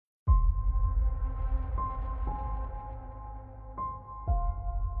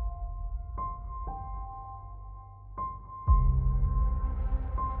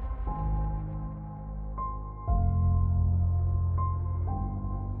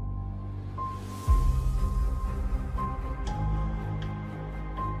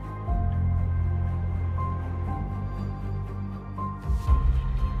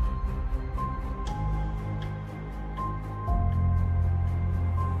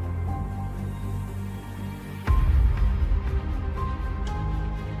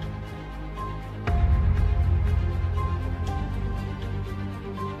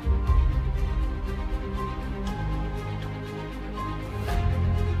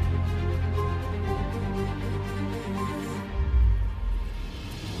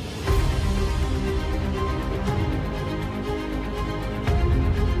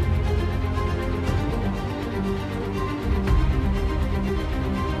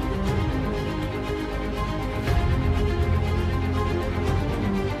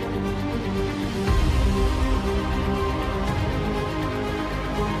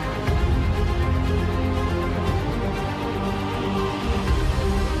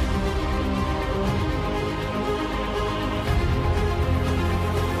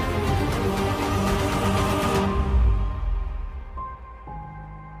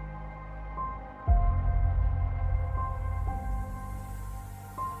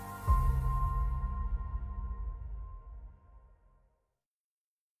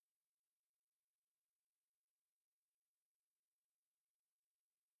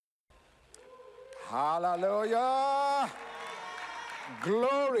Hallelujah.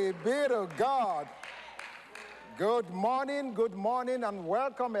 Glory be to God. Good morning, and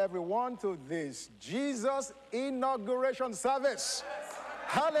welcome everyone to this Jesus Inauguration Service.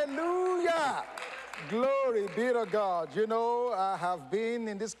 Hallelujah. Glory be to God. You know, I have been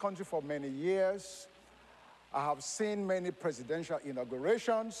in this country for many years. I have seen many presidential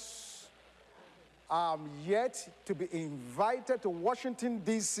inaugurations. I'm yet to be invited to Washington,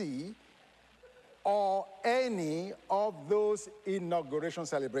 D.C., or any of those inauguration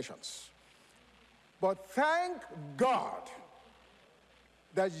celebrations. But thank God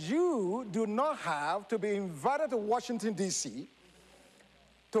that you do not have to be invited to Washington, D.C.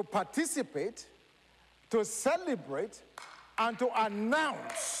 to participate, to celebrate, and to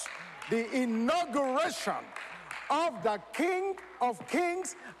announce the inauguration of the King of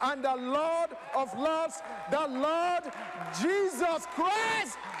Kings and the Lord of Lords, the Lord Jesus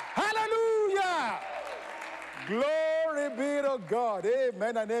Christ. Hallelujah! Glory be to God.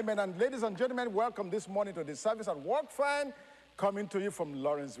 Amen and amen. And ladies and gentlemen, welcome this morning to the service at Work Fan, coming to you from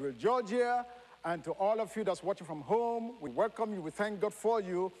Lawrenceville, Georgia. And to all of you that's watching from home, we welcome you. We thank God for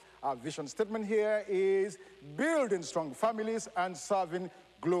you. Our vision statement here is building strong families and serving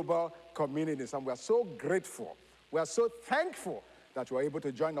global communities. And we are so grateful. We are so thankful that you are able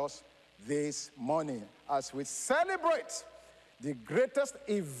to join us this morning as we celebrate the greatest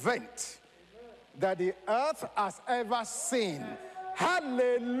event that the earth has ever seen.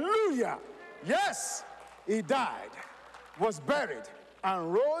 Hallelujah. Yes, he died, was buried,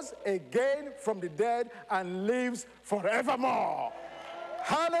 and rose again from the dead and lives forevermore.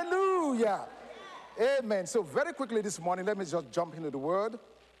 Hallelujah. Amen. So very quickly this morning, let me just jump into the word.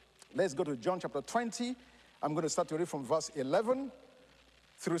 Let's go to John chapter 20. I'm going to start to read from verse 11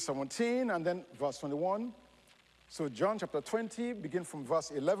 through 17 and then verse 21. So John chapter 20, begin from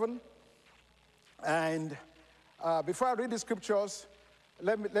verse 11. And before I read the scriptures,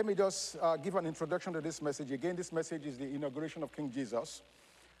 let me just give an introduction to this message. Again, this message is the inauguration of King Jesus.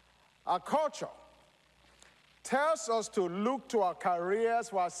 Our culture tells us to look to our careers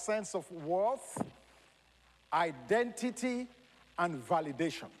for a sense of worth, identity, and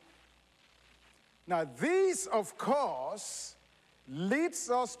validation. Now, this, of course, leads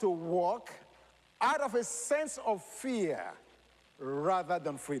us to work out of a sense of fear rather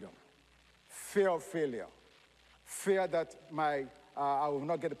than freedom. Fear of failure. Fear that I will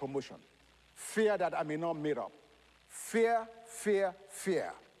not get a promotion. Fear that I may not meet up. Fear, fear,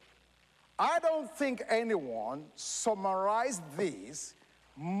 fear. I don't think anyone summarized this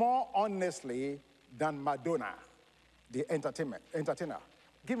more honestly than Madonna, the entertainer.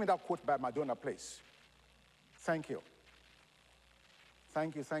 Give me that quote by Madonna, please. Thank you.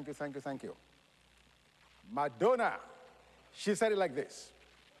 Thank you, thank you, thank you, thank you. Madonna, she said it like this: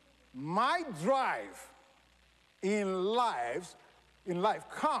 my drive in life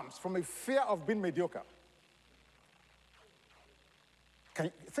comes from a fear of being mediocre. Can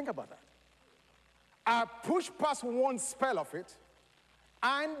you think about that? I push past one spell of it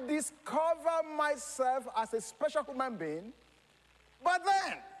and discover myself as a special human being, but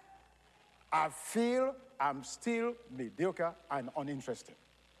then I feel I'm still mediocre and uninteresting.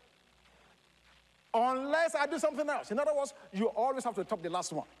 Unless I do something else. In other words, you always have to top the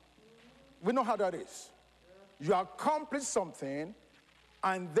last one. We know how that is. You accomplish something,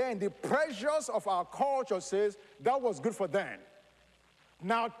 and then the pressures of our culture says, that was good for then.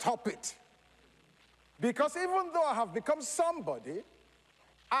 Now top it. Because even though I have become somebody,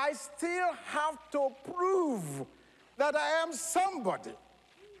 I still have to prove that I am somebody.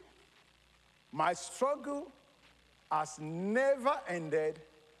 My struggle has never ended,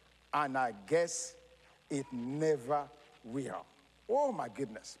 and I guess it never will. Oh my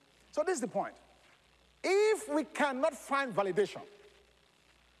goodness. So this is the point. If we cannot find validation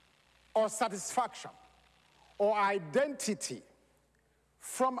or satisfaction or identity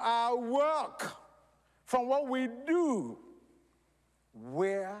from our work, from what we do,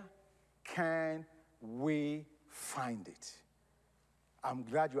 where can we find it? I'm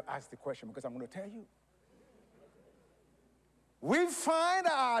glad you asked the question because I'm going to tell you. We find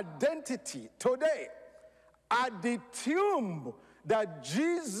our identity today at the tomb that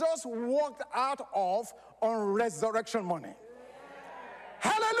Jesus walked out of on resurrection morning.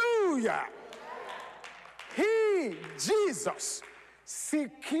 Hallelujah! He, Jesus,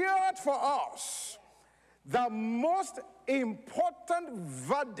 secured for us the most important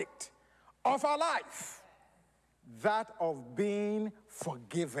verdict of our life, that of being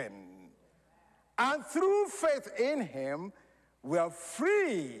forgiven. And through faith in him, we are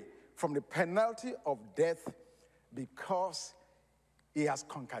free from the penalty of death because he has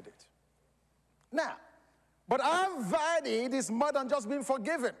conquered it. Now, but our verdict is more than just being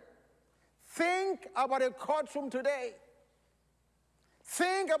forgiven. Think about a courtroom today.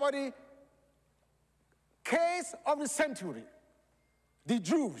 Think about the case of the century, the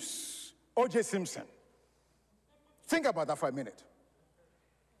Jews, O.J. Simpson. Think about that for a minute.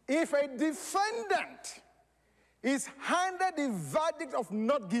 If a defendant is handed the verdict of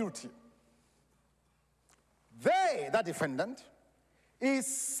not guilty, that defendant, is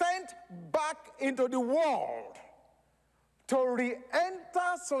sent back into the world to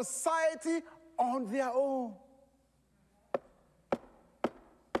re-enter society on their own.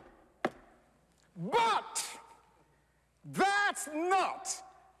 But that's not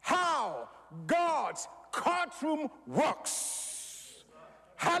how God's courtroom works.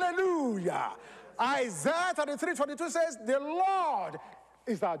 Hallelujah. Isaiah 33:22 says, the Lord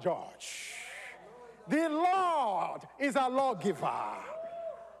is our judge. The Lord is our lawgiver.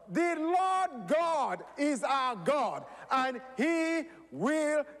 The Lord God is our God, and he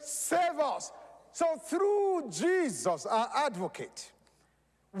will save us. So through Jesus, our advocate,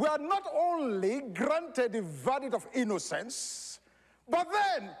 we are not only granted the verdict of innocence, but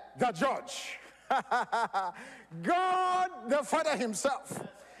then the judge. God the Father himself.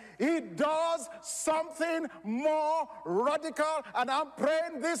 He does something more radical, and I'm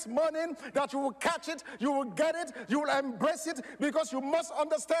praying this morning that you will catch it, you will get it, you will embrace it, because you must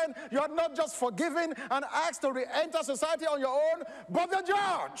understand you are not just forgiven and asked to re-enter society on your own, but the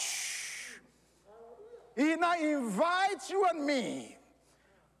judge. He now invites you and me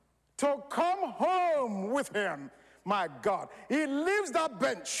to come home with him. My God, he leaves that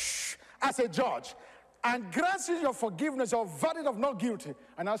bench as a judge and grants you your forgiveness, your verdict of not guilty.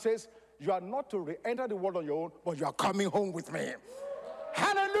 And now says, you are not to re-enter the world on your own, but you are coming home with me.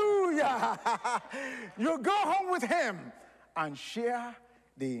 Hallelujah. You go home with him and share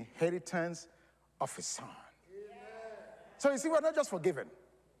the inheritance of his son. Amen. So you see, we're not just forgiven.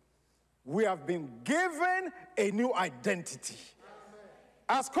 We have been given a new identity. Amen.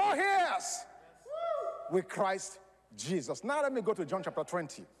 As co-heirs with Christ Jesus. Now let me go to John chapter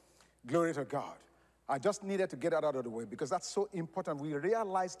 20. Glory to God. I just needed to get that out of the way because that's so important. We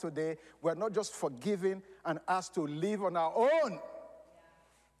realize today we're not just forgiven and asked to live on our own,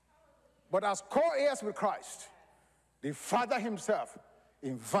 but as co-heirs with Christ, the Father himself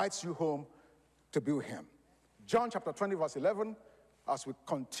invites you home to be with him. John chapter 20, verse 11, as we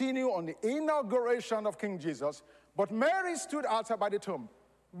continue on the inauguration of King Jesus, but Mary stood outside by the tomb,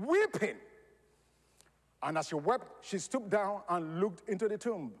 weeping. And as she wept, she stooped down and looked into the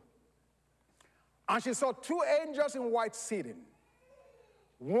tomb. And she saw two angels in white sitting,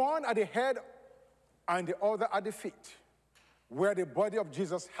 one at the head and the other at the feet, where the body of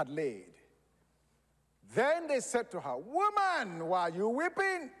Jesus had laid. Then they said to her, "Woman, why are you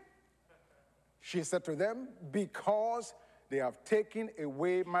weeping?" She said to them, "Because they have taken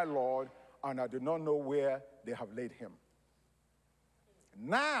away my Lord, and I do not know where they have laid him."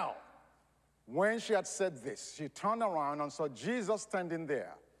 Now, when she had said this, she turned around and saw Jesus standing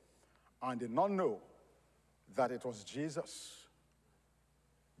there, and did not know that it was Jesus.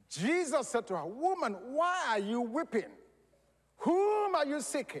 Jesus said to her, "Woman, why are you weeping? Whom are you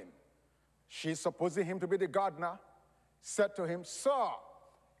seeking?" She, supposing him to be the gardener, said to him, "Sir,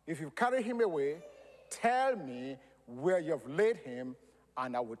 if you carry him away, tell me where you have laid him,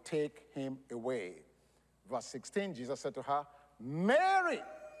 and I will take him away." Verse 16, Jesus said to her, "Mary."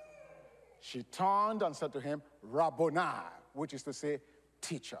 She turned and said to him, "Rabboni," which is to say,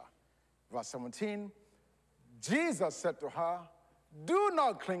 teacher. Verse 17, Jesus said to her, "Do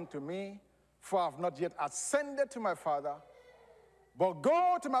not cling to me, for I have not yet ascended to my Father, but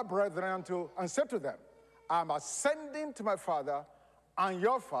go to my brethren and say to them, I am ascending to my Father and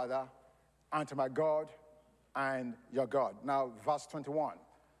your Father, and to my God and your God." Now, verse 21.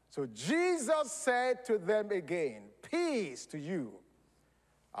 So Jesus said to them again, "Peace to you.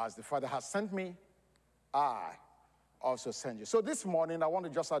 As the Father has sent me, I also send you." So this morning, I want to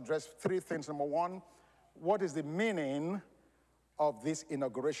just address three things. Number one, what is the meaning of this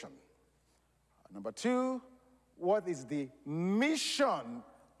inauguration? Number two, what is the mission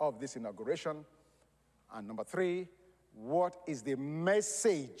of this inauguration? And number three, what is the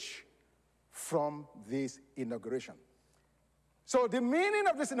message from this inauguration? So the meaning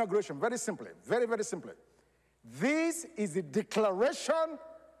of this inauguration, very simply, very, very simply, this is the declaration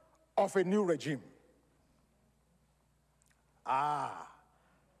of a new regime.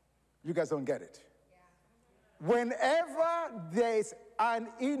 You guys don't get it. Yeah. Whenever there is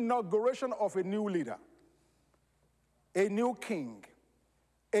an inauguration of a new leader, a new king,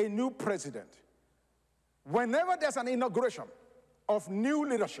 a new president, whenever there's an inauguration of new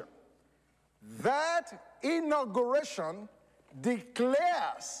leadership, That inauguration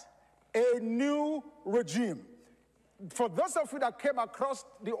declares a new regime. For those of you that came across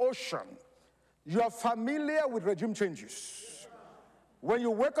the ocean, you are familiar with regime changes. When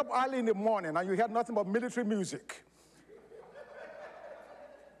you wake up early in the morning and you hear nothing but military music,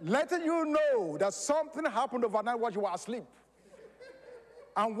 letting you know that something happened overnight while you were asleep.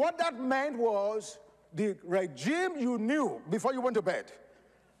 And what that meant was the regime you knew before you went to bed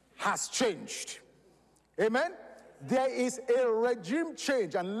has changed. Amen? There is a regime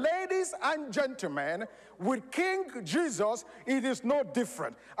change. And ladies and gentlemen, with King Jesus, it is no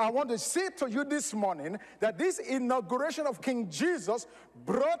different. I want to say to you this morning that this inauguration of King Jesus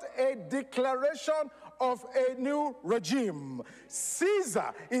brought a declaration of a new regime.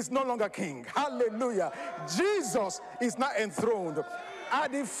 Caesar is no longer king. Hallelujah. Jesus is now enthroned.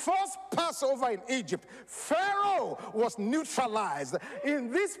 At the first Passover in Egypt, Pharaoh was neutralized.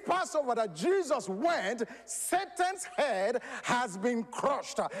 In this Passover that Jesus went, Satan's head has been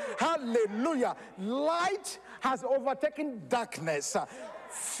crushed. Hallelujah. Light has overtaken darkness.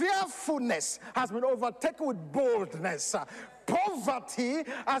 Fearfulness has been overtaken with boldness. Poverty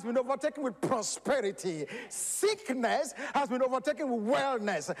has been overtaken with prosperity. Sickness has been overtaken with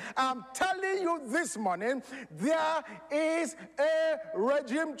wellness. I'm telling you this morning, there is a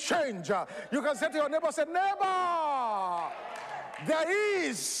regime change. You can say to your neighbor, say, neighbor, there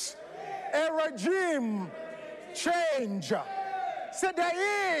is a regime change. Say,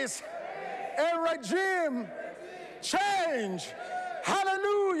 there is a regime change.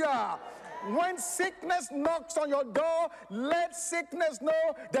 Hallelujah. When sickness knocks on your door, let sickness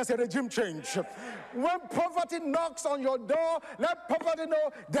know there's a regime change. When poverty knocks on your door, let poverty know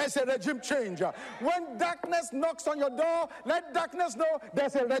there's a regime change. When darkness knocks on your door, let darkness know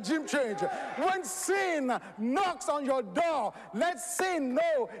there's a regime change. When sin knocks on your door, let sin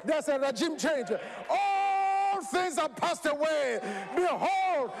know there's a regime change. All things are passed away.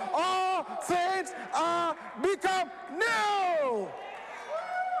 Behold, all things are become new.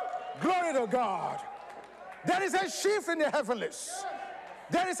 Glory to God. There is a shift in the heavenlies.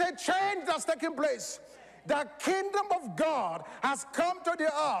 There is a change that's taking place. The kingdom of God has come to the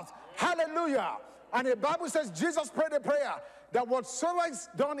earth. Hallelujah. And the Bible says Jesus prayed a prayer that whatsoever is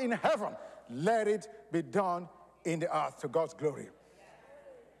done in heaven, let it be done in the earth to God's glory.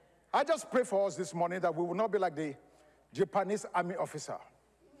 I just pray for us this morning that we will not be like the Japanese army officer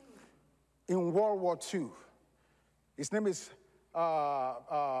in World War II. His name is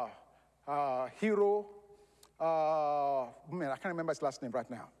Hero, I can't remember his last name right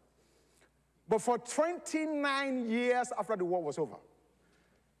now. But for 29 years after the war was over,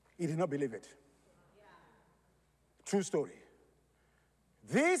 he did not believe it. Yeah. True story.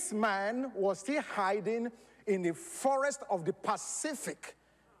 This man was still hiding in the forest of the Pacific,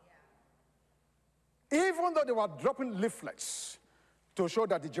 even though they were dropping leaflets to show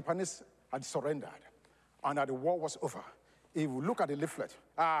that the Japanese had surrendered and that the war was over. If you look at the leaflet,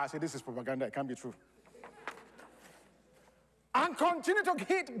 say this is propaganda, it can't be true. And continue to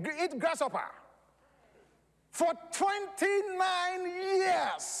eat grasshopper for 29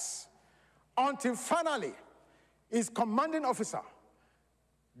 years until finally his commanding officer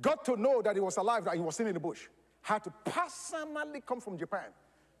got to know that he was alive, that he was still in the bush, had to personally come from Japan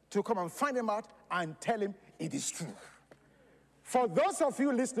to come and find him out and tell him it is true. For those of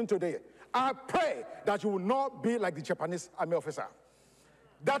you listening today, I pray that you will not be like the Japanese army officer,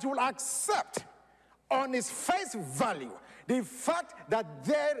 that you will accept on its face value the fact that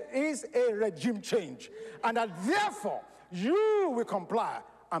there is a regime change, and that therefore you will comply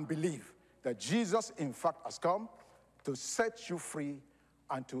and believe that Jesus in fact has come to set you free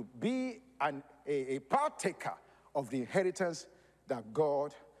and to be a partaker of the inheritance that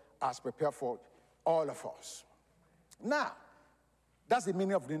God has prepared for all of us. Now, that's the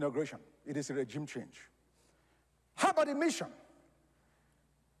meaning of the inauguration. It is a regime change. How about the mission?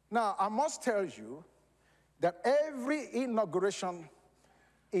 Now, I must tell you that every inauguration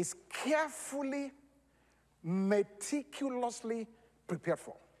is carefully, meticulously prepared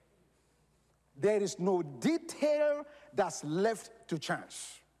for. There is no detail that's left to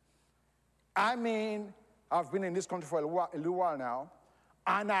chance. I mean, I've been in this country for a little while now,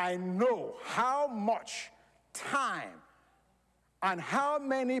 and I know how much time and how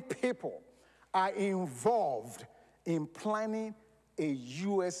many people are involved in planning a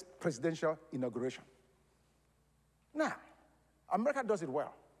U.S. presidential inauguration. Now, America does it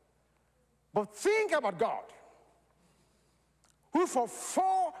well. But think about God, who for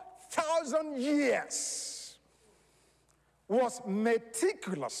 4,000 years was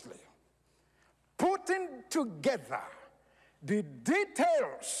meticulously putting together the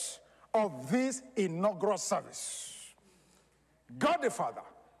details of this inaugural service. God the Father,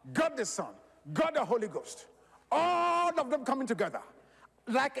 God the Son, God the Holy Ghost, all of them coming together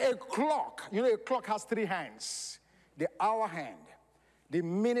like a clock. You know, a clock has three hands: the hour hand, the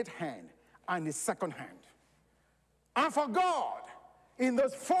minute hand, and the second hand. And for God, in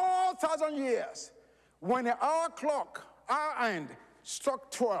those 4,000 years, when the hour hand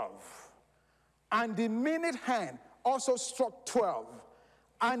struck 12, and the minute hand also struck 12,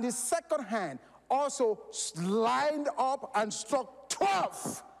 and the second hand also lined up and struck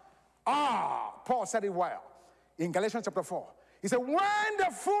 12. Paul said it well in Galatians chapter 4. He said, when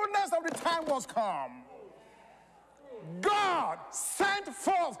the fullness of the time was come, God sent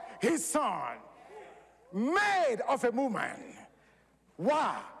forth his Son, made of a woman.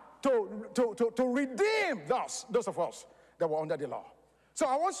 Why? To redeem those of us that were under the law. So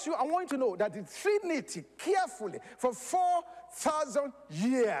I want you to know that the Trinity carefully for 4,000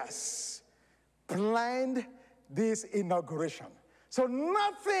 years planned this inauguration. So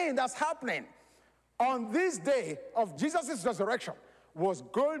nothing that's happening on this day of Jesus' resurrection was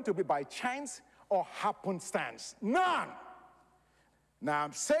going to be by chance or happenstance. None. Now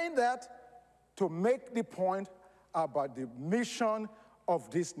I'm saying that to make the point about the mission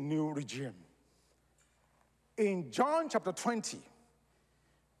of this new regime. In John chapter 20,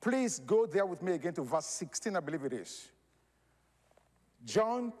 please go there with me again to verse 16, I believe it is.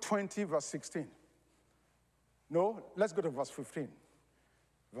 John 20, verse 16. No, let's go to verse 15.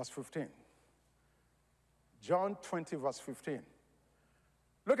 Verse 15. John 20, verse 15.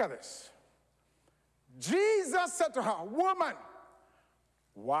 Look at this. Jesus said to her, woman,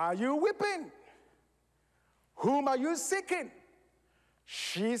 why are you weeping? Whom are you seeking?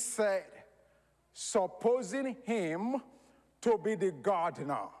 She said, supposing him to be the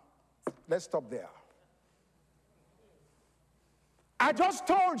gardener. Let's stop there. I just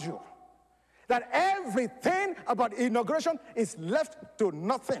told you that everything about inauguration is left to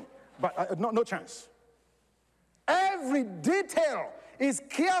nothing, but no chance. Every detail is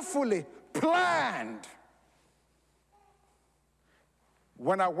carefully planned.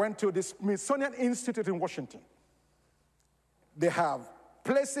 When I went to the Smithsonian Institute in Washington, they have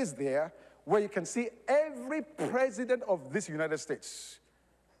places there where you can see every president of this United States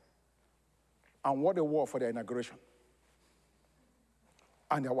and what they wore for their inauguration,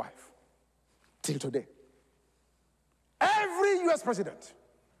 and their wife, till today. Every U.S. president.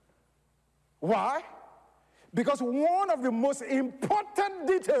 Why? Because one of the most important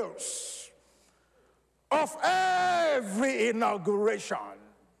details of every inauguration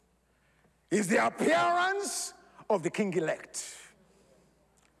is the appearance of the king-elect.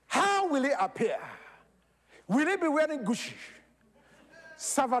 How will he appear? Will he be wearing Gucci,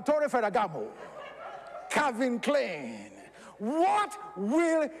 Salvatore Ferragamo, Calvin Klein? What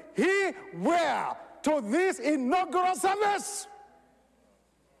will he wear to this inaugural service?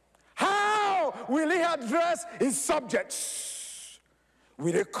 How will he address his subjects?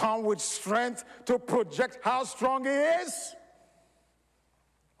 Will he come with strength to project how strong he is?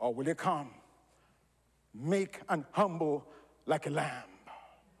 Or will he come meek and humble like a lamb?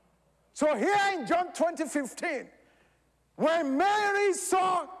 So here in John 20:15, when Mary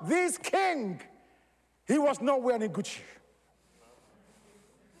saw this king, he was not wearing Gucci.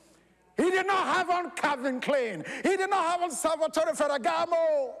 He did not have on Calvin Klein. He did not have on Salvatore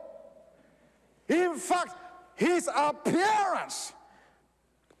Ferragamo. In fact, his appearance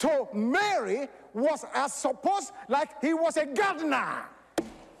to Mary was as supposed like he was a gardener.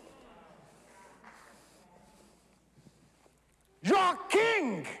 Your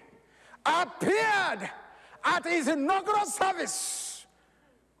king appeared at his inaugural service,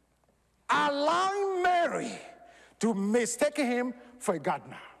 allowing Mary to mistake him for a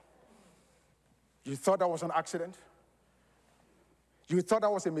gardener. You thought that was an accident? You thought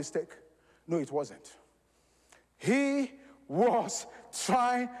that was a mistake? No, it wasn't. He was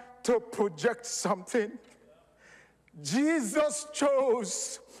trying to project something. Jesus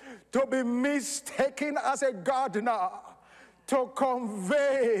chose to be mistaken as a gardener to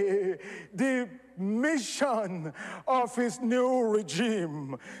convey the mission of his new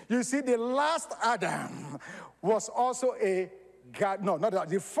regime. You see, the last Adam was also a gardener. No, not that.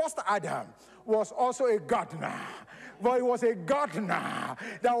 The first Adam was also a gardener. But he was a gardener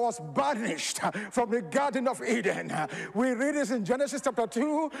that was banished from the Garden of Eden. We read this in Genesis chapter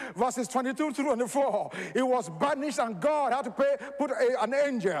 2, verses 22 through 24. He was banished, and God had to put an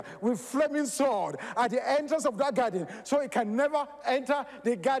angel with flaming sword at the entrance of that garden so he can never enter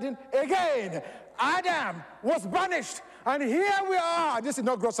the garden again. Adam was banished, and here we are, this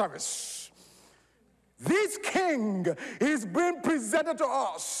inaugural service. This king is being presented to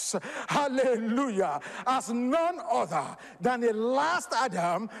us, hallelujah, as none other than the last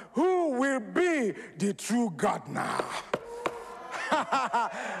Adam who will be the true God now.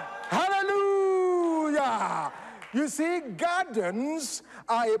 Hallelujah. You see, gardens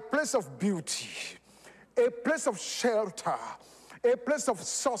are a place of beauty, a place of shelter, a place of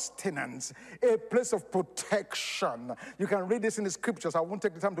sustenance, a place of protection. You can read this in the scriptures. I won't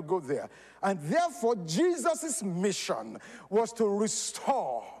take the time to go there. And therefore, Jesus' mission was to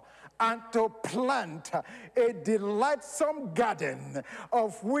restore and to plant a delightsome garden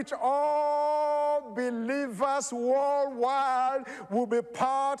of which all believers worldwide will be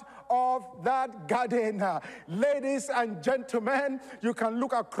part of that garden. Ladies and gentlemen, you can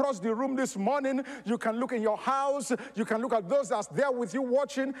look across the room this morning. You can look in your house. You can look at those that's there with you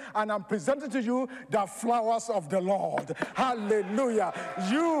watching, and I'm presenting to you the flowers of the Lord. Hallelujah.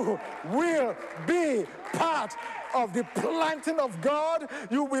 You will be part of the planting of God.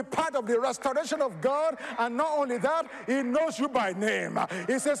 You will be part of the restoration of God. And not only that, he knows you by name.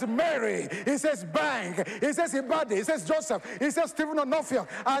 He says Mary, he says Bank, he says Ibadi, he says Joseph, he says Stephen Onofia.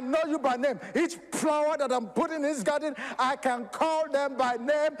 I know you by name. Each flower that I'm putting in his garden, I can call them by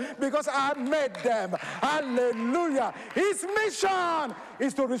name because I made them. Hallelujah. His mission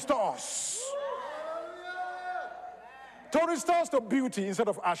is to restore us. To restore us to beauty instead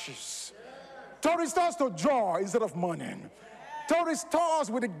of ashes. To restore us to joy instead of mourning. To restore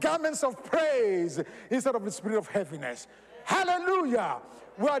us with the garments of praise instead of the spirit of heaviness. Hallelujah.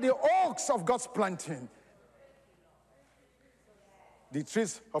 We are the oaks of God's planting. The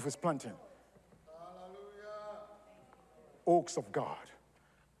trees of his planting. Hallelujah. Oaks of God.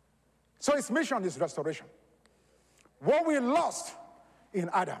 So his mission is restoration. What we lost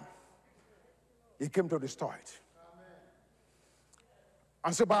in Adam, he came to restore it. Amen.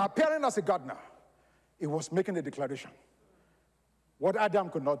 And so by appearing as a gardener, he was making a declaration. What Adam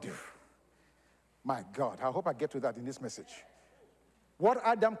could not do. My God, I hope I get to that in this message. What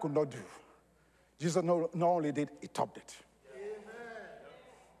Adam could not do, Jesus not only did, he topped it. Amen.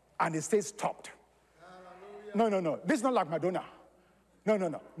 And it stays topped. No. This is not like Madonna.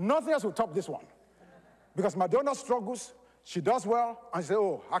 No. Nothing else will top this one. Because Madonna struggles, she does well, and she says,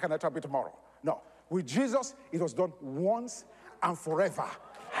 oh, how can I top it tomorrow? No. With Jesus, it was done once and forever.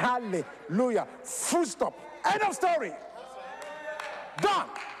 Hallelujah. Full stop. End of story. Done.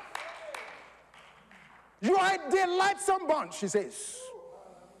 You are a delightsome bunch, he says.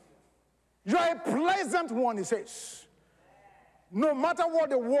 You are a pleasant one, he says. No matter what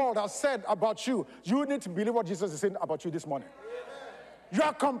the world has said about you, you need to believe what Jesus is saying about you this morning. You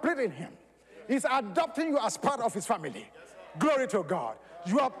are complete in him. He's adopting you as part of his family. Glory to God.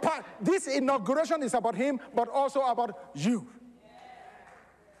 You are part. This inauguration is about him, but also about you.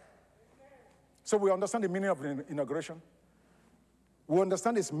 So we understand the meaning of the inauguration. We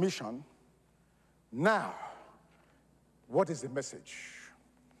understand his mission. Now, what is the message?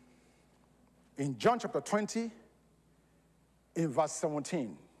 In John chapter 20, in verse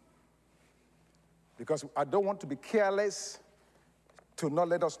 17, because I don't want to be careless to not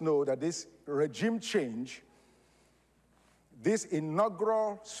let us know that this regime change, this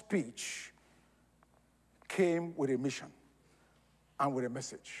inaugural speech, came with a mission and with a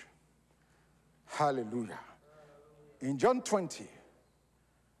message. Hallelujah. In John 20,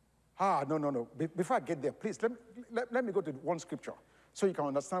 no. Before I get there, please, let me go to one scripture so you can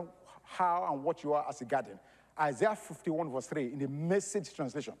understand how and what you are as a garden. Isaiah 51 verse 3 in the Message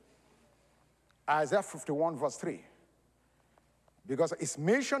translation. Isaiah 51 verse 3. Because his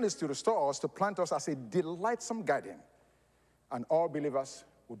mission is to restore us, to plant us as a delightsome garden. And all believers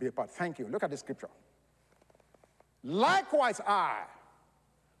will be a part. Thank you. Look at the scripture. Likewise I,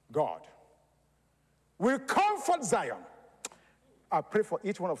 God, will comfort Zion. I pray for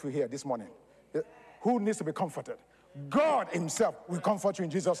each one of you here this morning who needs to be comforted. God himself will comfort you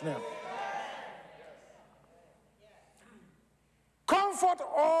in Jesus' name. Comfort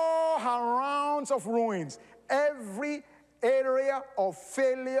all her rounds of ruins. Every area of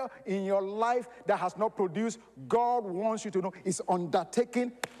failure in your life that has not produced, God wants you to know is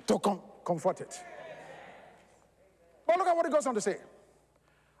undertaking to comfort it. But look at what he goes on to say.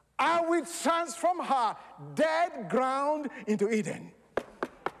 I will transform her dead ground into Eden.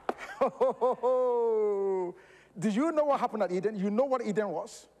 Do you know what happened at Eden? You know what Eden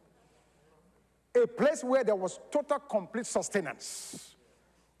was? A place where there was total, complete sustenance.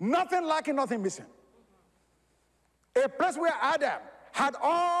 Nothing lacking, nothing missing. A place where Adam had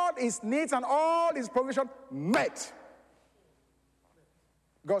all his needs and all his provision met.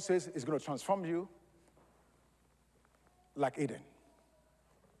 God says he's going to transform you like Eden.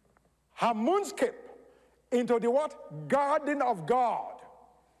 Her moonscape into the what? Garden of God.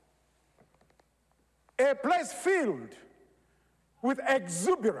 A place filled with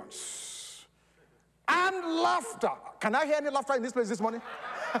exuberance and laughter. Can I hear any laughter in this place this morning?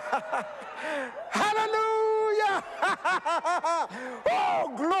 Hallelujah!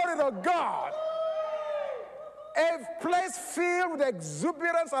 Oh, glory to God. A place filled with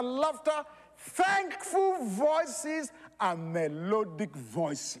exuberance and laughter, thankful voices and melodic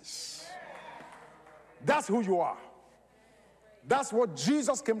voices. That's who you are. That's what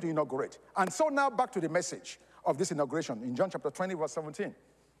Jesus came to inaugurate. And so now back to the message of this inauguration in John chapter 20, verse 17.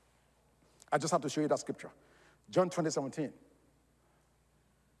 I just have to show you that scripture. John 20:17.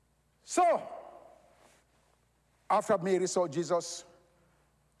 So, after Mary saw Jesus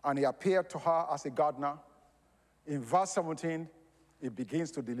and he appeared to her as a gardener, in verse 17, he begins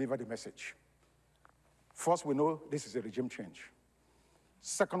to deliver the message. First, we know this is a regime change.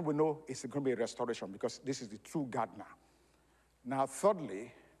 Second, we know it's going to be a restoration because this is the true gardener. Now,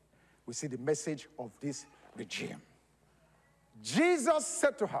 thirdly, we see the message of this regime. Jesus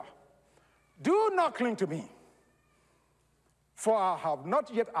said to her, "Do not cling to me, for I have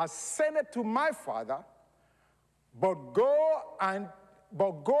not yet ascended to my Father, but go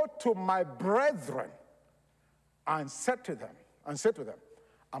to my brethren and say to them,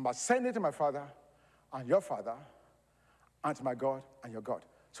 I'm ascending to my Father and your Father, and to my God and your God."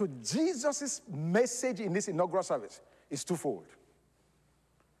 So Jesus' message in this inaugural service is twofold.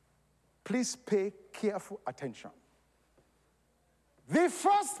 Please pay careful attention. The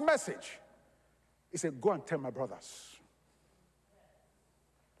first message is a go and tell my brothers.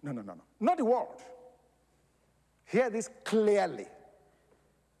 No. Not the world. Hear this clearly.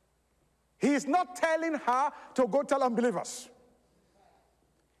 He is not telling her to go tell unbelievers.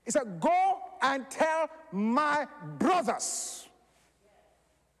 He said, go and tell my brothers.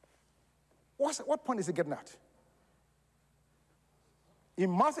 What point is he getting at?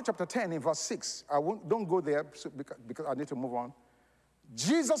 In Matthew chapter 10, in verse 6, don't go there because I need to move on.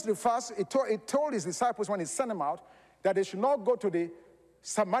 Jesus refers, he told his disciples when he sent them out that they should not go to the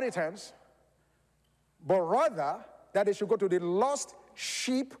Samaritans, but rather that they should go to the lost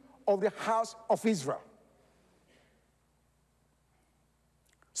sheep of the house of Israel.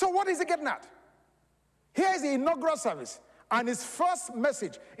 So what is he getting at? Here is the inaugural service, and his first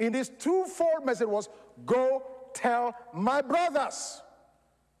message in this twofold message was, go tell my brothers.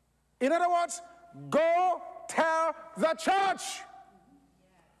 In other words, go tell the church.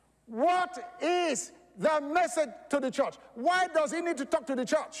 What is the message to the church? Why does he need to talk to the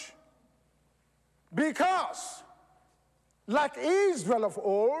church? Because, like Israel of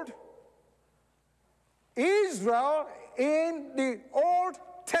old, Israel in the Old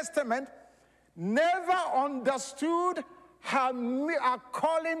Testament never understood her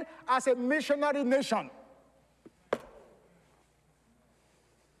calling as a missionary nation.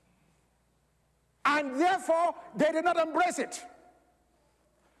 And therefore, they did not embrace it.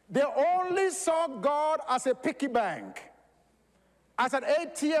 They only saw God as a piggy bank, as an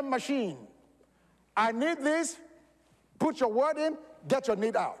ATM machine. I need this, put your word in, get your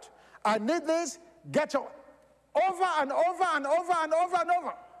need out. I need this, get your... Over and over and over and over and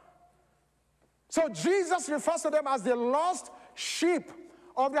over. So Jesus refers to them as the lost sheep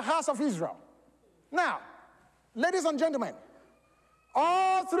of the house of Israel. Now, ladies and gentlemen,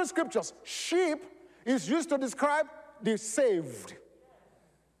 all through scriptures, sheep is used to describe the saved.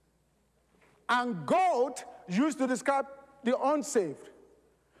 And goat used to describe the unsaved.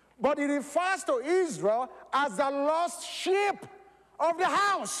 But it refers to Israel as the lost sheep of the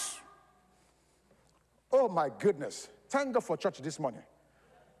house. Oh my goodness. Thank God for church this morning.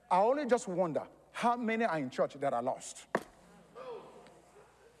 I only just wonder how many are in church that are lost.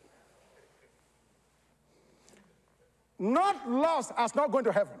 Not lost as not going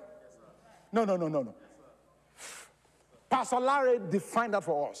to heaven. No. Pastor Larry defined that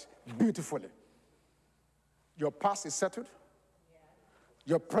for us beautifully. Your past is settled,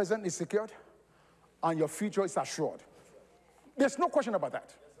 your present is secured, and your future is assured. There's no question about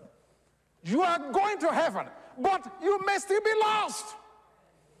that. You are going to heaven, but you may still be lost.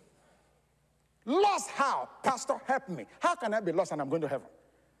 Lost how? Pastor, help me. How can I be lost and I'm going to heaven?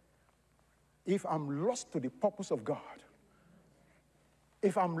 If I'm lost to the purpose of God,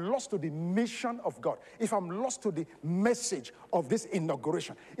 if I'm lost to the mission of God, if I'm lost to the message of this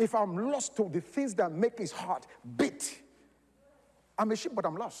inauguration, if I'm lost to the things that make his heart beat, I'm a sheep, but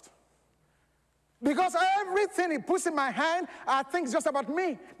I'm lost. Because everything he puts in my hand are things just about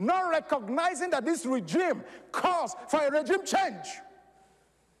me, not recognizing that this regime calls for a regime change.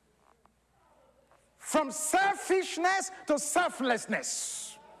 From selfishness to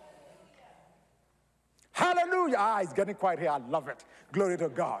selflessness. Hallelujah. It's getting quiet here. I love it. Glory to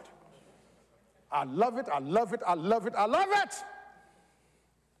God. I love it. I love it. I love it. I love it.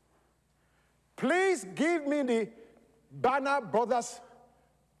 Please give me the Banner Brothers.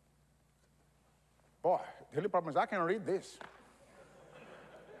 Boy, the only problem is I can't read this.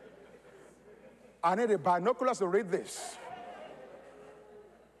 I need the binoculars to read this.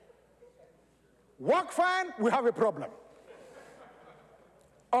 Walk fine, we have a problem.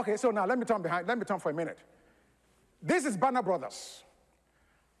 Okay, so now let me turn for a minute. This is Banner Brothers.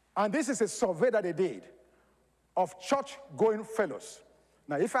 And this is a survey that they did of church-going fellows.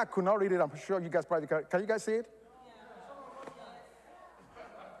 Now, if I could not read it, I'm sure you guys probably can. Can you guys see it?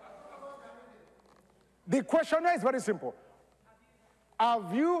 The questionnaire is very simple.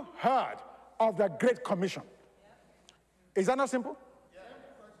 Have you heard of the Great Commission? Is that not simple?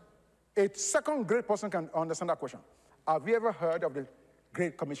 A second grade person can understand that question. Have you ever heard of the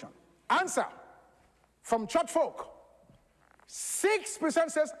Great Commission? Answer from church folk. 6%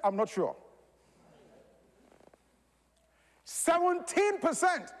 says, I'm not sure.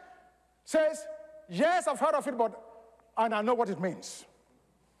 17% says, yes, I've heard of it, and I know what it means.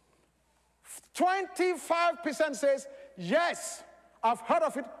 25% says, yes, I've heard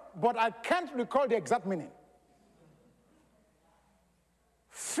of it, but I can't recall the exact meaning.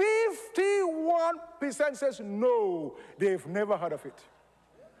 51% says, no, they've never heard of it.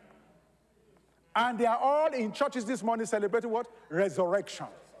 And they are all in churches this morning celebrating what? Resurrection.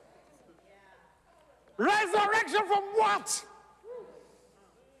 Resurrection from what?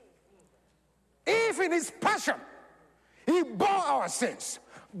 If in his passion, he bore our sins,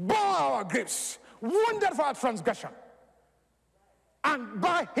 bore our griefs, wounded for our transgression, and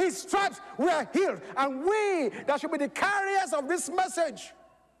by his stripes we are healed, and we that should be the carriers of this message,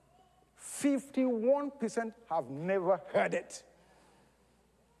 51% have never heard it.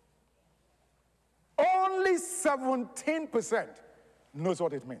 Only 17% knows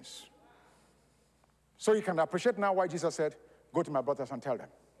what it means. So you can appreciate now why Jesus said, go to my brothers and tell them.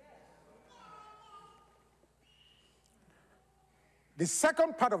 The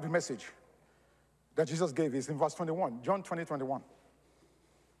second part of the message that Jesus gave is in verse 21, John 20:21.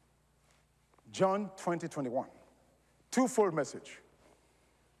 John 20:21. Twofold message.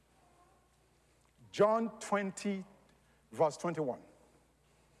 John 20, verse 21.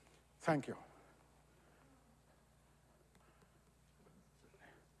 Thank you.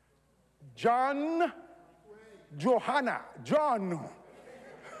 John.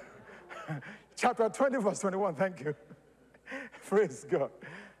 Chapter 20, verse 21. Thank you. Praise God.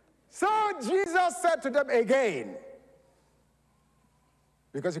 So Jesus said to them again,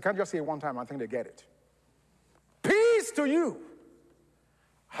 because you can't just say it one time and think they get it. Peace to you.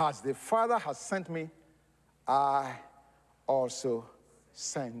 As the Father has sent me, I also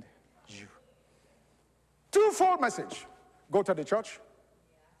send you. Twofold message. Go to the church.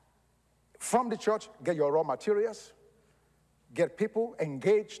 From the church, get your raw materials, get people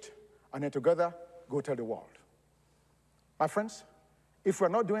engaged, and then together, go tell the world. My friends, if we're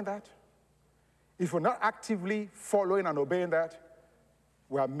not doing that, if we're not actively following and obeying that,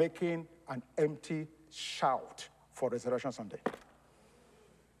 we are making an empty shout for Resurrection Sunday.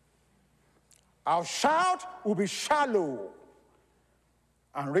 Our shout will be shallow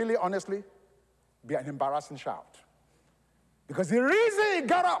and really, honestly, be an embarrassing shout. Because the reason he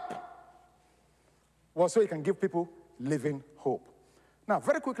got up was so he can give people living hope. Now,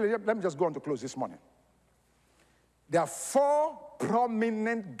 very quickly, let me just go on to close this morning. There are 4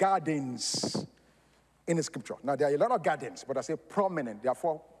 prominent gardens in the scripture. Now, there are a lot of gardens, but I say prominent. There are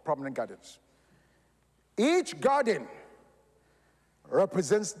 4 prominent gardens. Each garden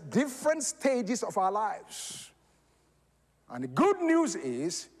represents different stages of our lives. And the good news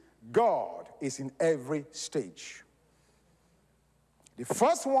is God is in every stage. The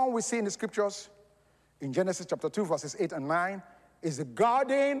first one we see in the scriptures in Genesis chapter 2, verses 8 and 9, is the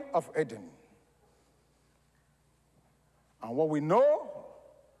Garden of Eden. And what we know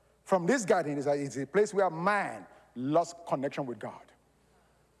from this garden is that it's a place where man lost connection with God.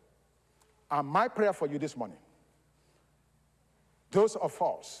 And my prayer for you this morning, those of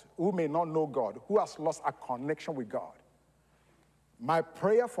us who may not know God, who has lost a connection with God, my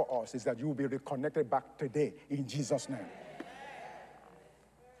prayer for us is that you will be reconnected back today in Jesus' name.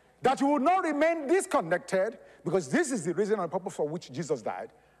 That you will not remain disconnected, because this is the reason and purpose for which Jesus died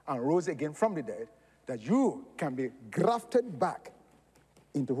and rose again from the dead, that you can be grafted back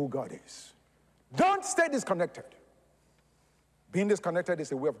into who God is. Don't stay disconnected. Being disconnected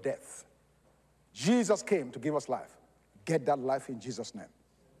is a way of death. Jesus came to give us life. Get that life in Jesus' name.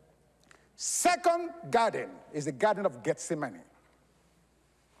 Second garden is the Garden of Gethsemane.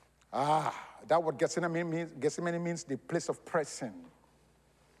 That word Gethsemane means the place of pressing.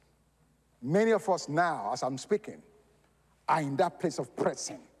 Many of us now, as I'm speaking, are in that place of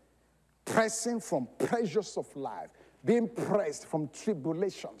pressing. Pressing from pressures of life. Being pressed from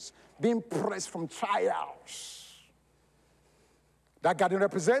tribulations. Being pressed from trials. That garden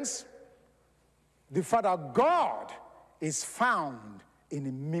represents the fact that God is found in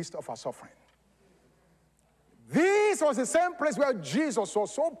the midst of our suffering. This was the same place where Jesus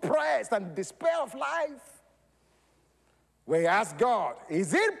was so pressed and despair of life, where he asked God,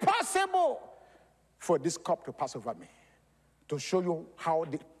 is it possible for this cup to pass over me? To show you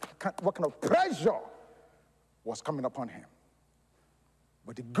what kind of pressure was coming upon him.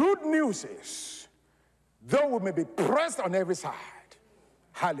 But the good news is, though we may be pressed on every side,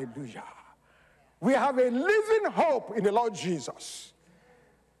 hallelujah, we have a living hope in the Lord Jesus.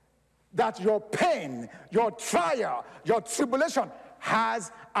 That your pain, your trial, your tribulation has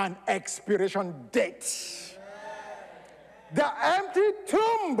an expiration date. The empty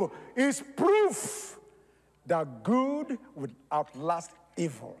tomb is proof that good will outlast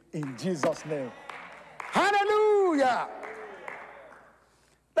evil in Jesus' name. Hallelujah!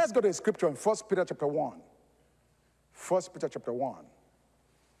 Let's go to the scripture in 1 Peter chapter 1. 1 Peter chapter 1.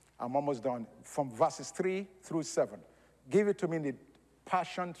 I'm almost done. From verses 3 through 7. Give it to me in the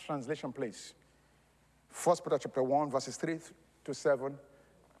Passion Translation, please. 1 Peter chapter 1, verses 3 to 7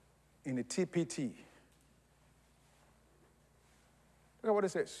 in the TPT. Look at what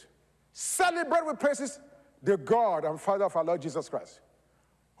it says. Celebrate with praises the God and Father of our Lord Jesus Christ,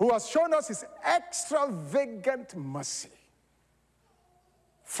 who has shown us his extravagant mercy.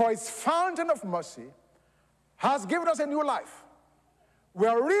 For his fountain of mercy has given us a new life. We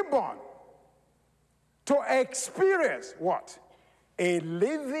are reborn to experience what? A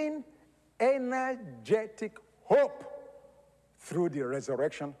living, energetic hope through the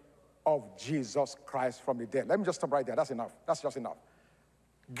resurrection of Jesus Christ from the dead. Let me just stop right there. That's enough. That's just enough.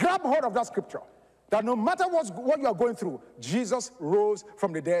 Grab hold of that scripture. That no matter what you are going through, Jesus rose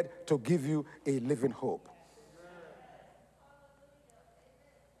from the dead to give you a living hope.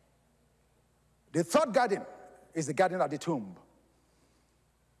 The third garden is the garden at the tomb.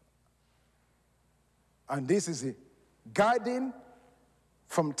 And this is a garden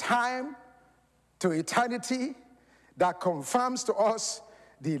from time to eternity that confirms to us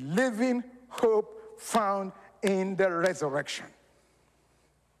the living hope found in the resurrection.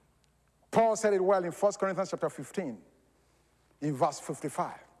 Paul said it well in 1 Corinthians chapter 15, in verse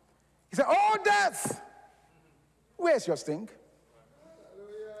 55. He said, "Oh, death, where's your sting?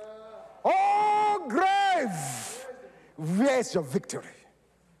 Oh, grave, where's your victory?"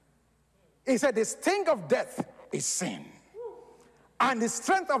 He said, "The sting of death is sin, and the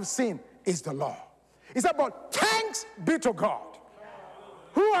strength of sin is the law." He said, "But thanks be to God,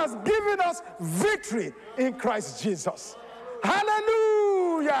 who has given us victory in Christ Jesus."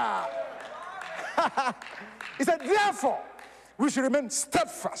 Hallelujah! He said, "Therefore, we should remain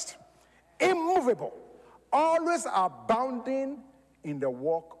steadfast, immovable, always abounding in the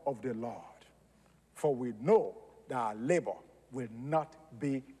work of the Lord. For we know that our labor will not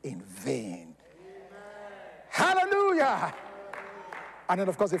be in vain." Amen. Hallelujah! And then,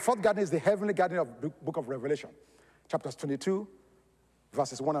 of course, the fourth garden is the heavenly garden of the book of Revelation. Chapters 22,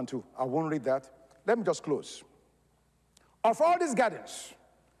 verses 1 and 2. I won't read that. Let me just close. Of all these gardens,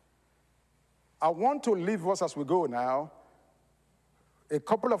 I want to leave us as we go now a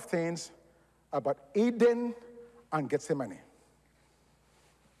couple of things about Eden and Gethsemane.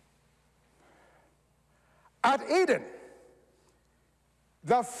 At Eden,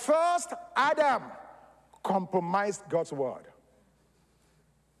 the first Adam compromised God's word.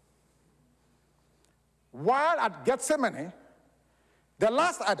 While at Gethsemane, the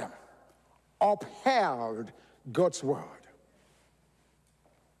last Adam upheld God's word.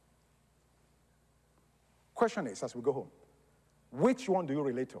 Question is, as we go home, which one do you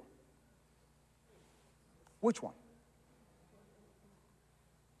relate to? Which one?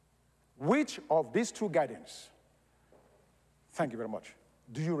 Which of these two gardens, thank you very much,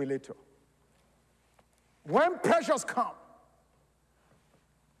 do you relate to? When pressures come,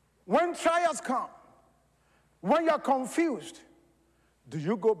 when trials come, when you're confused, do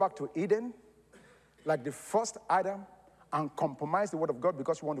you go back to Eden like the first Adam and compromise the word of God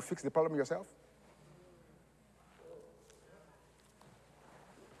because you want to fix the problem yourself?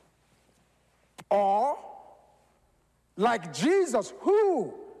 Or like Jesus,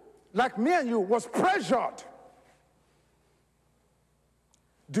 who, like me and you, was pressured?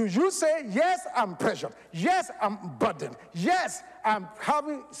 Do you say, yes, I'm pressured. Yes, I'm burdened. Yes, I'm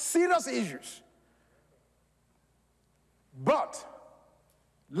having serious issues. But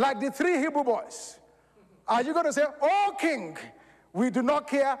like the 3 Hebrew boys, are you going to say, "Oh, King, we do not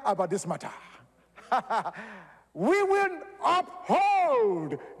care about this matter"? We will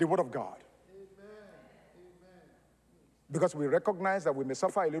uphold the word of God. Because we recognize that we may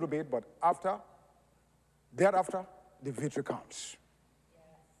suffer a little bit, but thereafter, the victory comes.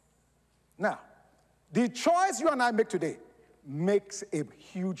 Now, the choice you and I make today makes a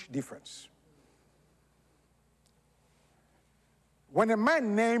huge difference. When a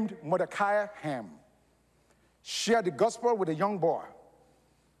man named Mordecai Ham shared the gospel with a young boy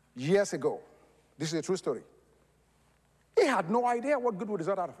years ago, this is a true story, he had no idea what good would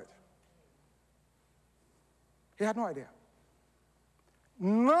result out of it. He had no idea.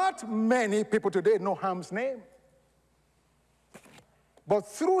 Not many people today know Ham's name. But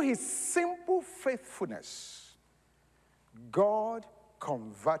through his simple faithfulness, God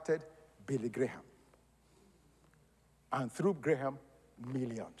converted Billy Graham. And through Graham,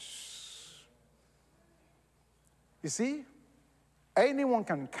 millions. You see, anyone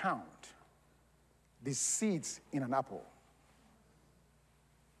can count the seeds in an apple.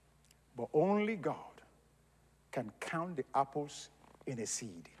 But only God can count the apples in a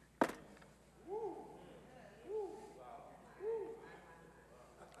seed.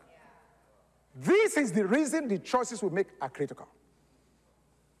 This is the reason the choices we make are critical.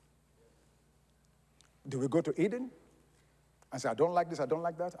 Do we go to Eden and say, "I don't like this, I don't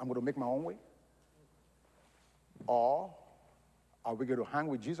like that, I'm going to make my own way"? Or are we going to hang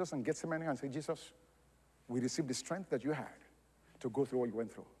with Jesus and get Gethsemane and say, "Jesus, we received the strength that you had to go through what you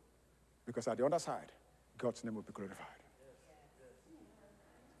went through. Because at the other side, God's name will be glorified."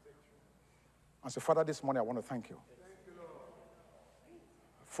 And so, Father, this morning I want to thank you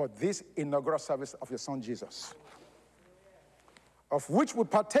for this inaugural service of your Son Jesus, of which we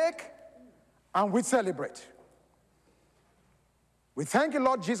partake and we celebrate. We thank you,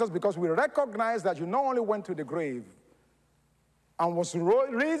 Lord Jesus, because we recognize that you not only went to the grave and was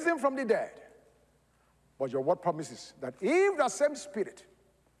risen from the dead, but your word promises that if the same Spirit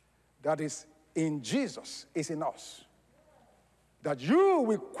that is in Jesus is in us, that you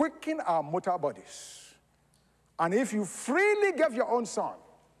will quicken our mortal bodies. And if you freely gave your own Son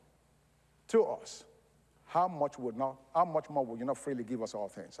to us, how much more will you not freely give us all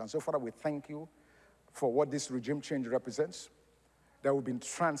things? And so, Father, we thank you for what this regime change represents, that we've been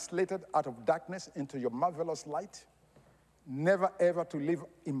translated out of darkness into your marvelous light, never ever to live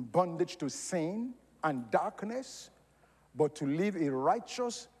in bondage to sin and darkness, but to live a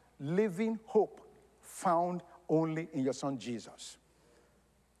righteous, living hope found only in your Son Jesus.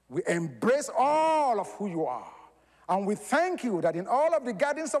 We embrace all of who you are. And we thank you that in all of the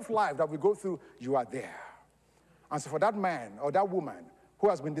gardens of life that we go through, you are there. And so for that man or that woman who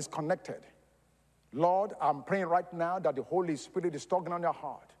has been disconnected, Lord, I'm praying right now that the Holy Spirit is tugging on your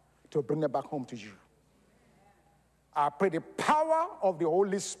heart to bring them back home to you. I pray the power of the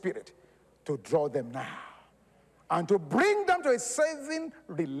Holy Spirit to draw them now and to bring them to a saving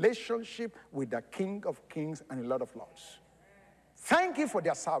relationship with the King of Kings and the Lord of Lords. Thank you for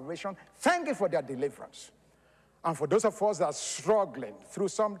their salvation. Thank you for their deliverance. And for those of us that are struggling through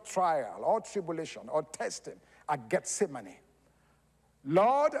some trial or tribulation or testing at Gethsemane,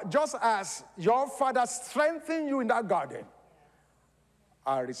 Lord, just as your Father strengthened you in that garden,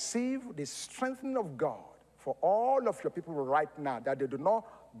 I receive the strengthening of God for all of your people right now, that they do not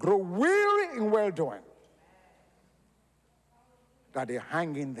grow weary in well-doing, that they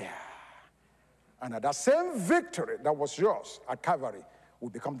hang in there, and that same victory that was yours at Calvary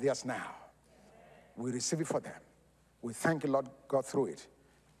will become theirs now. We receive it for them. We thank you, Lord God, through it.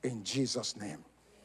 In Jesus' name.